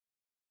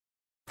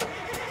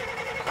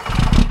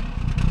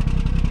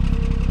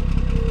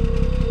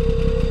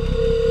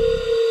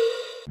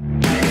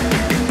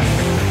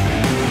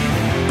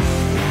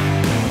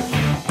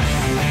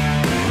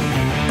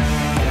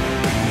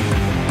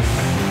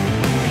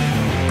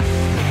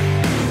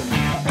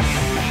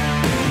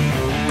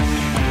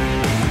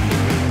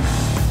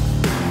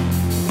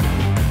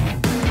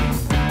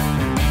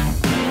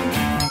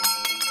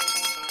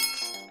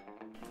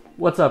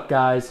What's up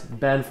guys,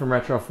 Ben from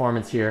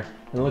Retroformance here,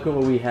 and look at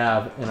what we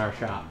have in our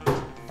shop.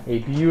 A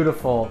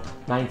beautiful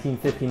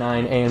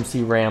 1959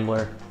 AMC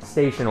Rambler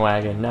station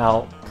wagon.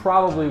 Now,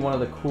 probably one of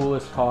the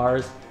coolest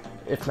cars,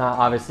 if not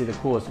obviously the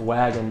coolest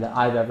wagon that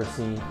I've ever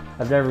seen.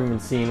 I've never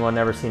even seen one,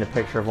 never seen a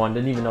picture of one,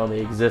 didn't even know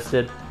they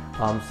existed.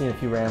 Seen a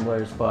few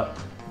Ramblers, but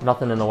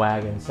nothing in the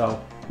wagon.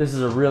 So this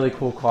is a really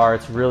cool car,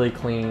 it's really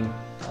clean.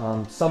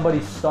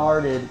 Somebody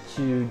started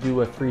to do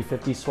a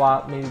 350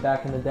 swap maybe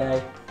back in the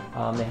day.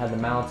 They had the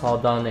mounts all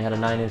done. They had a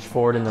 9-inch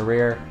Ford in the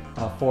rear,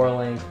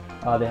 4-link.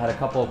 They had a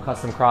couple of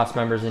custom cross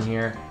members in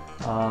here,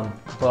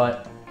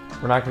 but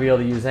we're not going to be able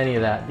to use any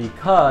of that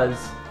because,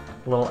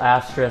 a little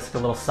asterisk, a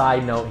little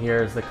side note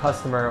here is the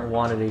customer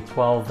wanted a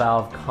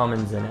 12-valve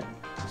Cummins in it.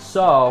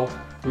 So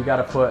we got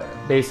to put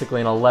basically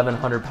an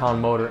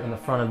 1,100-pound motor in the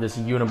front of this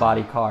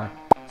unibody car.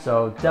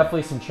 So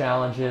definitely some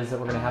challenges that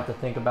we're going to have to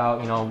think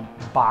about, you know,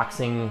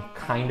 boxing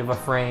kind of a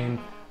frame,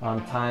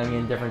 tying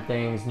in different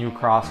things, new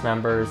cross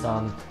members,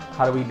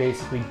 how do we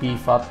basically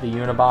beef up the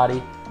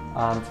unibody.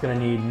 It's going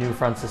to need new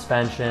front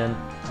suspension,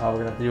 we're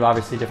going to have to do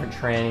obviously different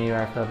training, we're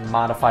going to have to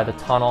modify the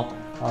tunnel.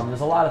 There's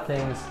a lot of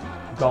things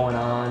going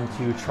on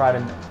to try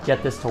to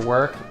get this to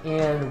work,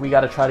 and we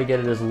got to try to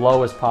get it as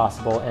low as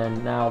possible.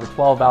 And now the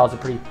 12 valve is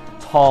a pretty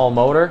tall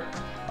motor.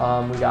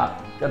 We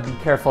got to be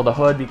careful of the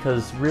hood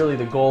because really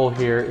the goal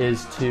here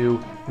is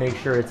to make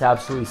sure it's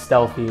absolutely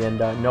stealthy and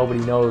nobody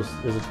knows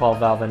there's a 12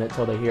 valve in it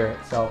till they hear it.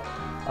 So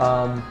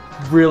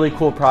really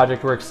cool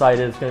project. We're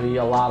excited. It's going to be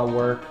a lot of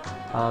work.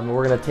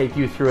 We're going to take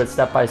you through it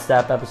step by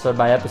step, episode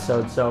by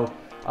episode. So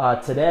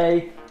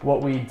today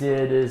what we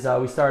did is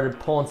we started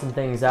pulling some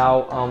things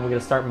out. We're going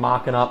to start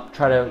mocking up,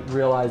 try to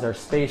realize our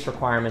space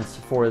requirements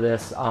for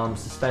this.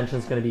 Suspension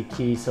is going to be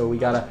key, so we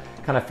got to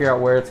kind of figure out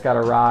where it's got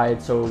to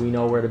ride so we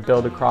know where to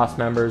build the cross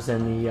members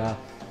and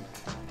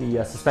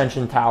the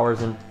suspension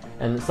towers and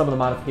some of the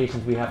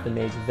modifications we have to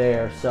make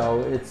there.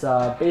 So it's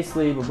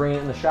basically, we're bringing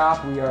it in the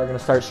shop. We are going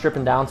to start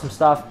stripping down some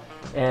stuff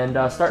and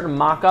starting to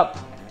mock up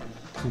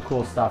some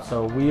cool stuff.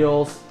 So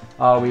wheels,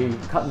 we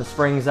cutting the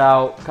springs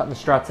out, cutting the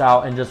struts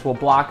out, and just we'll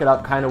block it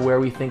up kind of where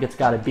we think it's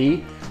got to be.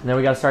 And then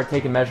we got to start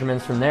taking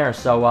measurements from there.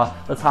 So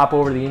let's hop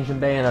over to the engine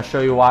bay and I'll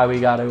show you why we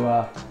got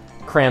to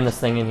cram this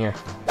thing in here.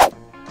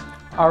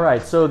 All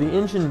right, so the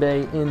engine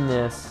bay in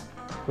this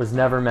was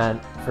never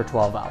meant for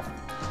 12 valve.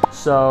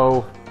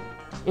 So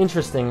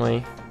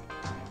interestingly,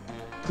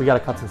 we got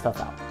to cut some stuff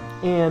out.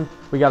 And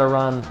we got to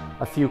run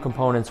a few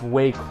components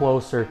way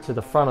closer to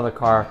the front of the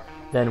car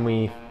than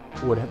we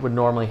would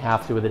normally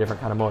have to with a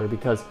different kind of motor,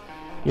 because,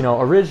 you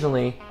know,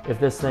 originally if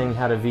this thing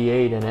had a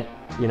V8 in it,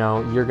 you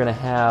know, you're going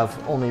to have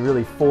only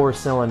really 4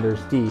 cylinders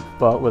deep,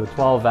 but with a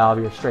 12 valve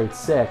you're straight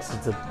 6.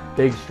 It's a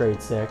big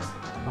straight 6.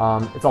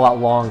 It's a lot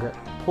longer.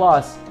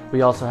 Plus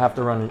we also have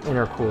to run an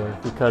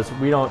intercooler because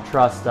we don't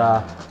trust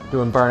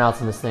doing burnouts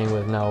in this thing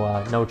with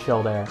no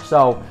chilled air.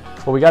 So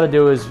what we got to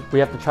do is we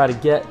have to try to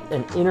get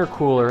an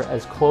intercooler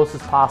as close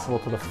as possible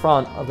to the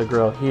front of the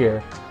grill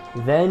here,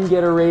 then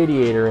get a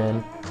radiator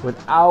in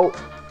without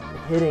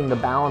hitting the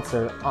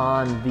balancer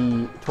on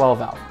the 12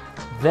 valve.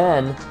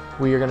 Then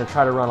we are going to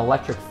try to run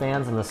electric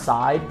fans on the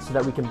side so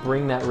that we can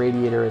bring that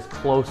radiator as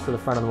close to the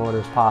front of the motor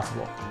as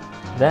possible.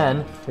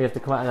 Then we have to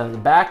come out on the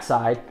back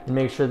side and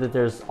make sure that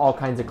there's all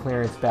kinds of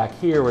clearance back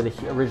here where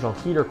the original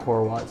heater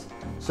core was.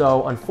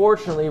 So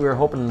unfortunately we were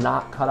hoping to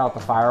not cut out the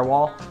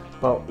firewall,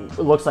 but it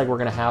looks like we're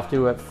going to have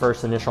to at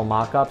first initial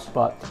mock-ups.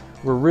 But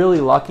we're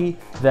really lucky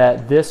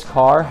that this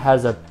car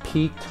has a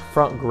peaked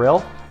front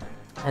grille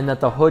and that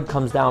the hood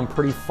comes down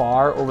pretty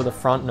far over the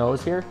front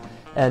nose here.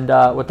 And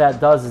what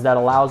that does is that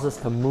allows us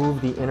to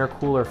move the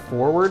intercooler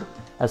forward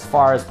as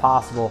far as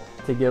possible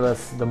to give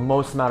us the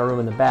most amount of room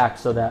in the back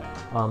so that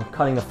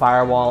cutting the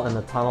firewall and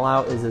the tunnel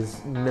out is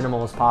as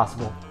minimal as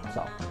possible.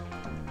 So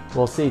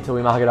we'll see till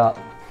we mock it up.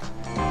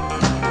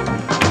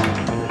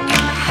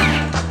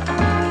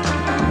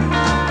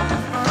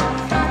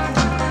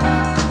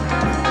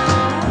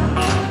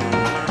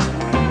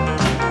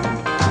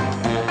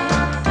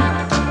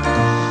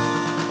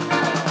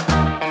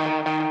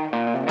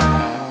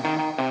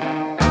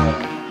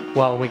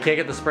 Well, we can't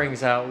get the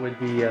springs out with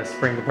the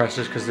spring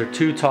compressors because they're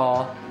too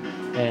tall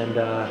and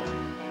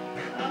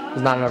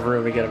there's not enough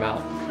room to get them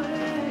out.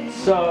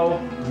 So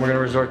we're going to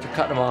resort to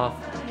cutting them off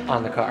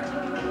on the car.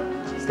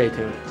 Stay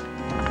tuned.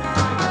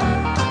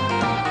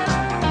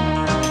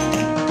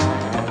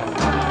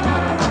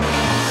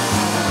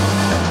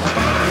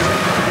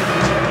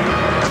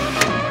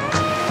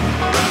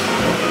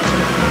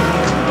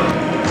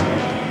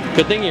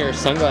 Good thing your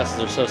sunglasses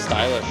are so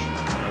stylish.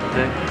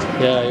 Okay.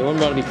 Yeah, you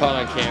wouldn't want to be caught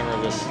on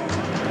camera just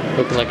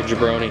looking like a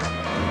jabroni.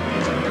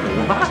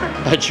 What?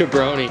 A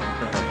jabroni.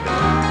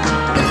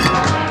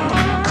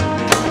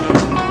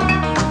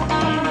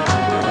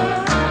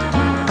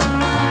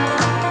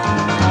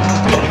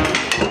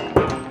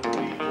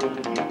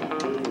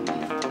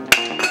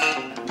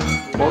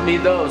 Won't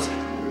need those.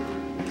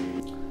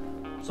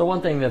 So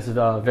one thing that's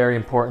very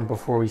important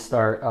before we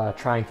start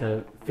trying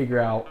to figure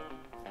out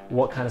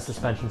what kind of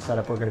suspension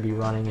setup we're going to be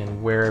running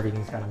and where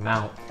everything's going to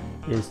mount,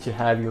 is to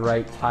have your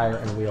right tire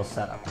and wheel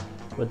setup.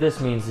 What this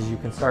means is you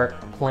can start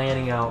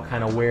planning out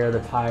kind of where the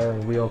tire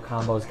and wheel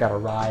combo's got to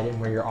ride and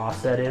where your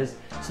offset is,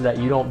 so that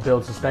you don't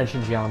build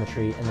suspension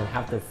geometry and then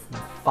have to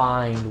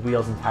find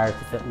wheels and tires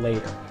to fit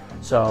later.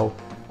 So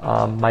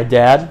my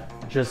dad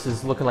just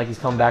is looking like he's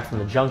coming back from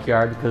the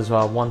junkyard, because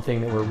one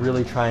thing that we're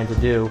really trying to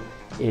do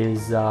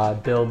is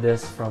build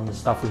this from the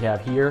stuff we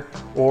have here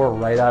or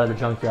right out of the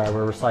junkyard.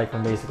 We're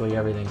recycling basically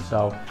everything.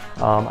 So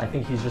I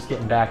think he's just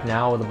getting back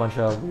now with a bunch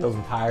of wheels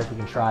and tires we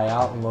can try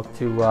out and look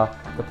to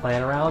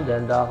plan around,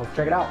 and let's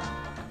check it out.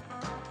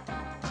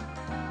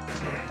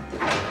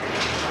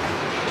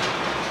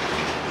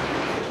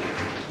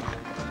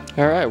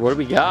 All right, what do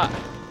we got?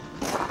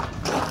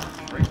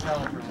 Brake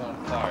calipers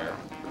on fire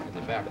in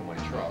the back of my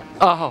truck.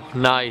 Oh,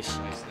 nice.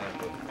 Nice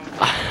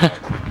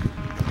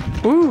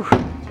snap. Woo.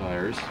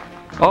 Tires.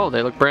 Oh,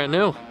 they look brand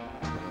new.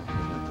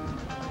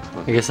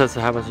 I guess that's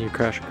what happens when you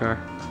crash a car.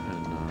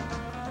 And,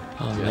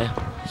 Oh yeah. man,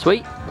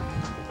 sweet.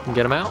 Can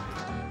get them out.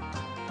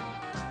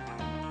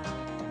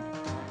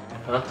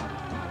 Huh?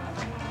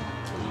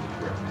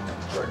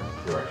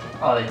 Direction.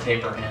 Oh, they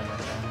taper in.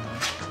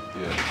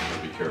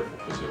 Yeah, be careful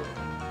because they're.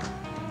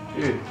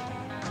 Dude,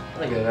 I don't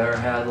think I've ever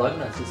had lug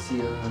nuts to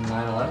seal in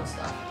 911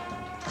 stuff.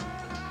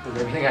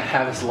 Because everything I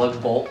have is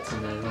lug bolts,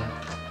 and then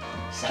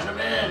send them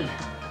in.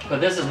 But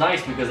this is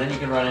nice because then you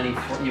can run any, you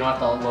don't have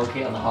to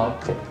locate on the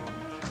hub.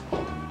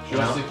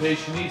 Just in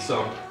case you need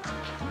some.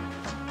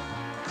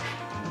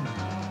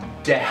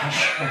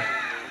 Dash.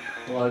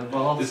 Lug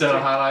bolts. Is that a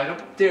hot item?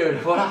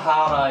 Dude, what a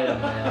hot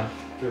item, man.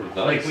 Nice,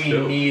 Like we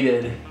too.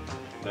 needed.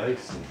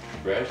 Nice and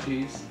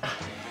brashies.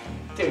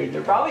 Dude,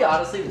 they're probably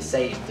honestly the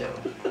same, too.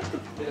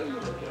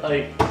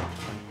 Like,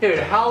 dude,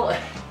 how...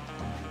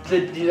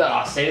 Save the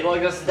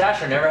lug nuts to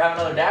dasher. Never have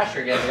another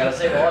dasher again. We gotta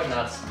save the lug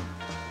nuts.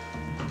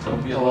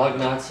 Don't be The lug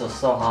nuts will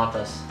still haunt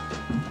us.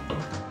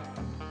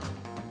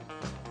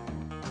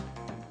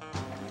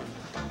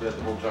 The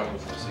whole job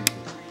was the season.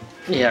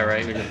 Yeah,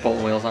 right. We just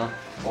bolting wheels on.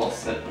 All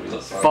set.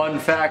 Fun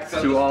fact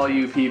to all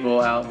you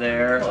people out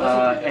there: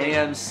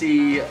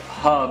 AMC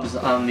hubs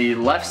on the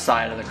left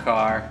side of the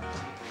car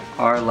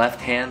are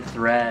left-hand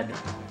thread.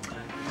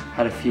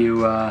 Had a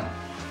few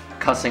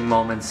cussing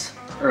moments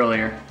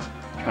earlier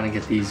trying to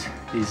get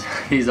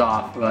these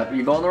off, but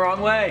you're going the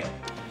wrong way.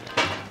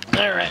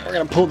 All right, we're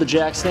gonna pull the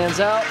jack stands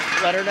out,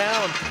 let her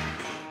down.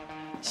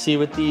 See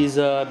what these,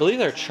 I believe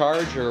they're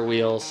Charger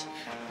wheels.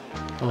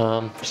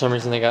 For some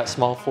reason they got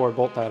small forward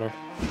bolt pattern.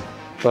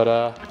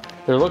 But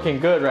they're looking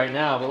good right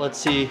now, but let's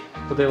see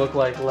what they look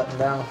like letting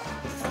down.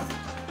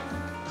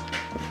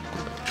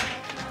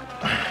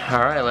 All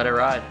right, let it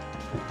ride.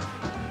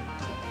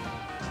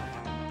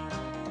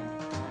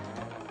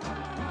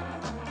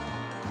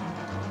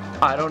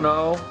 I don't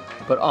know,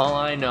 but all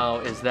I know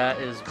is that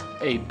is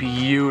a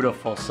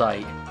beautiful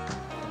sight.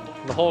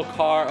 The whole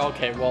car,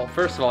 okay, well,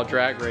 first of all,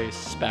 drag race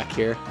spec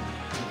here.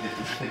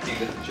 You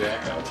get the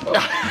jack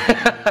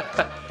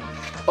out.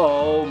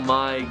 Oh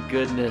my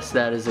goodness,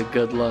 that is a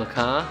good look,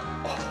 huh?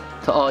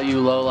 To all you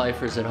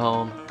low-lifers at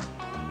home.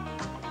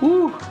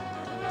 Woo!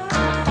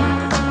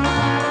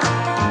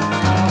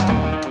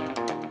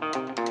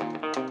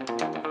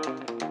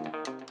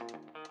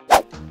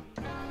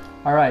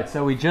 All right,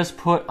 so we just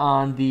put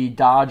on the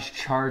Dodge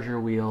Charger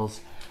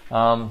wheels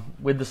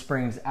with the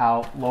springs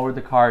out, lowered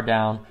the car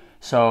down.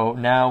 So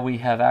now we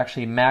have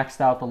actually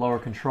maxed out the lower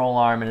control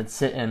arm, and it's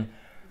sitting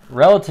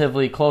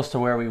relatively close to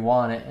where we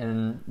want it.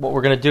 And what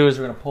we're gonna do is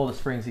we're gonna pull the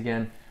springs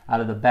again out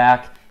of the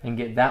back and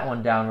get that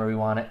one down where we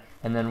want it.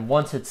 And then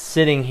once it's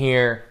sitting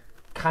here,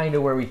 kind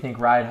of where we think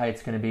ride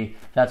height's gonna be,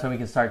 that's when we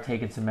can start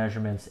taking some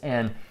measurements.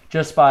 And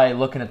just by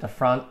looking at the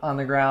front on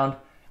the ground,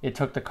 it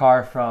took the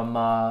car from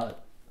a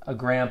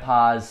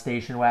grandpa's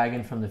station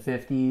wagon from the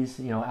 50s,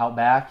 you know, out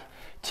back,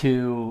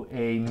 to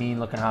a mean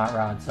looking hot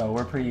rod. So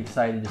we're pretty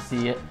excited to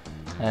see it.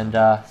 And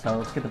so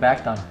let's get the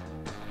back done.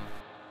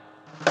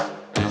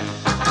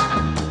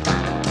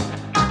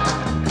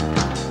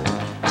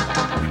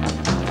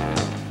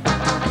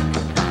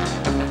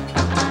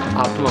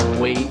 Optimum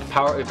weight,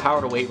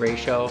 power to weight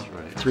ratio,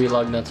 right. 3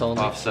 lug nuts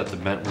only. Offset the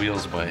bent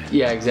wheels by.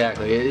 Yeah,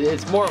 exactly.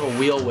 It's more of a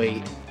wheel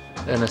weight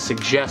than a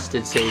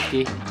suggested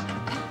safety.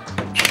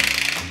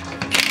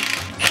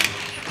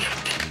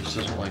 This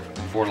isn't like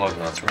 4 lug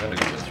nuts, we're gonna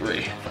go with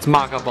 3. It's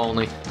mock-up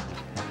only.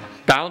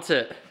 Bounce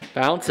it,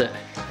 bounce it.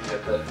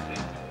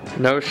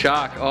 No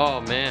shock. Oh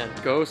man,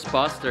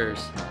 Ghostbusters.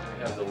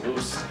 You have the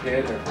loose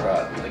standard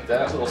rod, like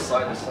that little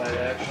side-to-side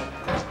action.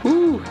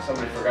 Woo!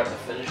 Somebody forgot to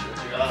finish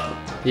the job.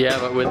 Yeah,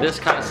 but with this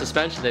kind of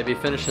suspension, they'd be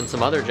finishing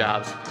some other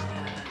jobs.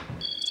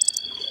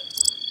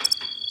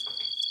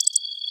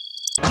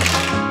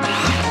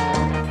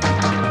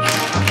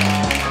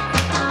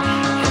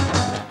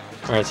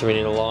 All right, so we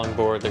need a long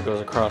board that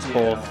goes across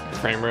both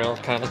frame rails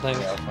kind of thing.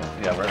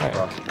 Yeah, right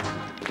across.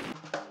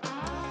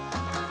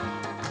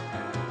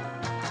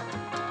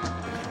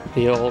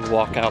 The old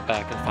walk out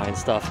back and find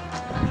stuff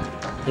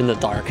in the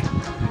dark.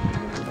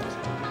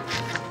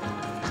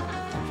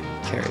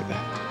 Carry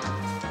back.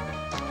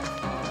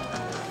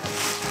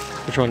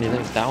 Which one do you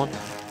think? That one?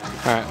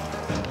 All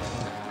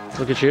right.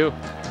 Look at you.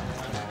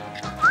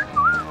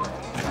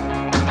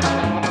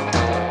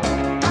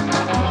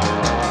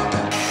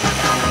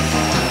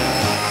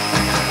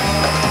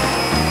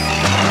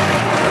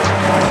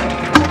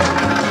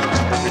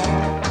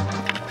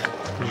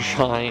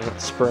 Giant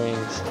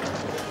springs.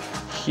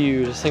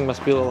 Huge. This thing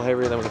must be a little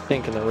heavier than we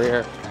think in the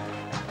rear.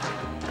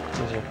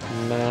 These are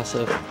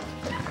massive.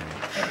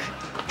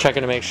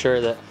 Checking to make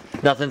sure that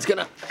nothing's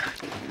gonna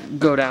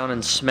go down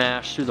and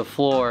smash through the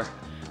floor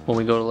when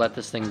we go to let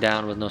this thing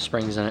down with no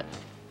springs in it.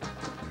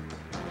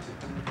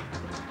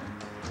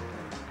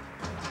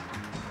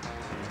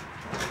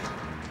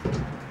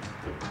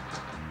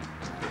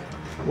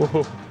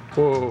 Whoa,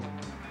 whoa,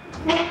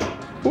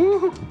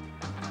 whoa.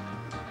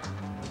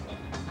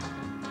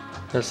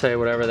 Let's say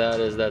whatever that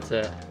is, that's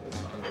it.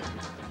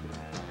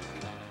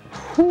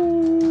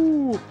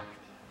 Whoo.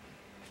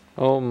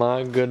 Oh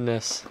my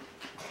goodness.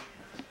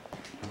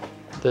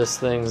 This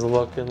thing's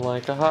looking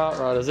like a hot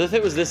rod. As if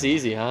it was this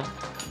easy, huh?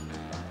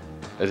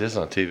 It is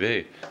on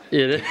TV.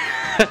 It is.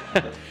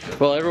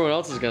 Well, everyone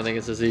else is gonna think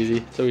it's this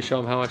easy. So we show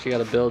them how much you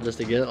gotta build just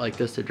to get it like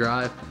this to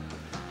drive.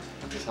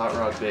 It's hot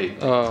rod bait.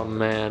 Oh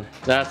man,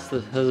 that's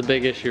a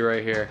big issue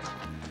right here.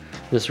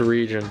 This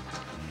region.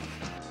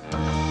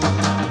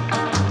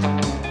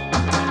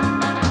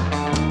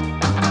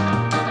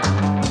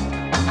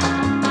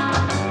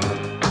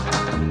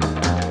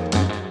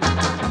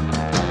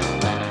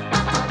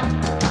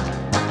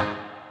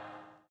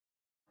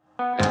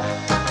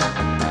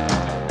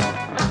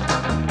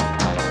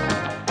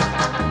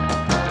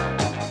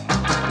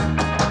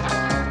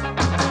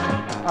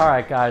 All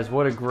right, guys,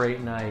 what a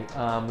great night.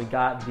 We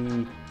got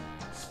the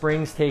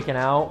springs taken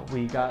out.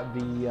 We got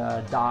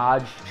the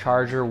Dodge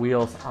Charger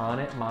wheels on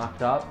it,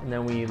 mocked up, and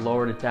then we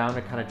lowered it down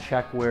to kind of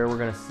check where we're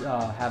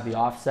gonna have the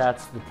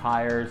offsets, the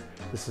tires,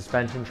 the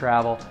suspension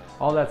travel,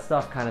 all that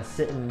stuff kind of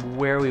sitting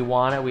where we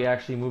want it. We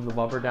actually moved the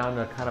bumper down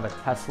to kind of a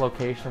test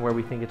location where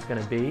we think it's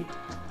gonna be.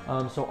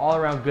 So all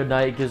around good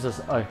night. It gives us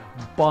a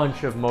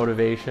bunch of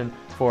motivation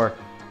for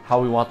how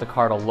we want the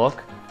car to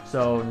look.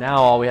 So now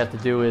all we have to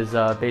do is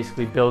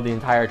basically build the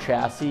entire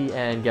chassis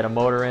and get a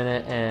motor in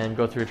it and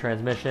go through a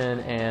transmission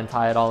and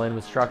tie it all in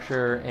with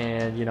structure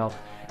and, you know,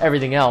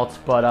 everything else.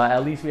 But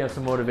at least we have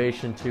some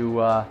motivation to,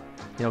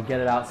 you know, get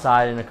it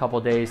outside in a couple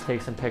of days,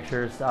 take some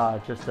pictures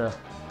just to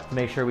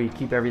make sure we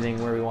keep everything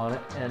where we want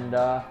it. And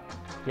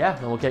yeah,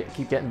 then we'll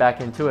keep getting back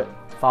into it.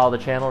 Follow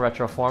the channel,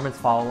 Retroformance,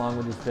 follow along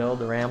with this build,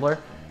 the Rambler,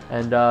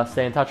 and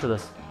stay in touch with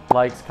us.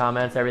 Likes,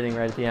 comments, everything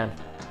right at the end.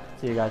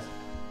 See you guys.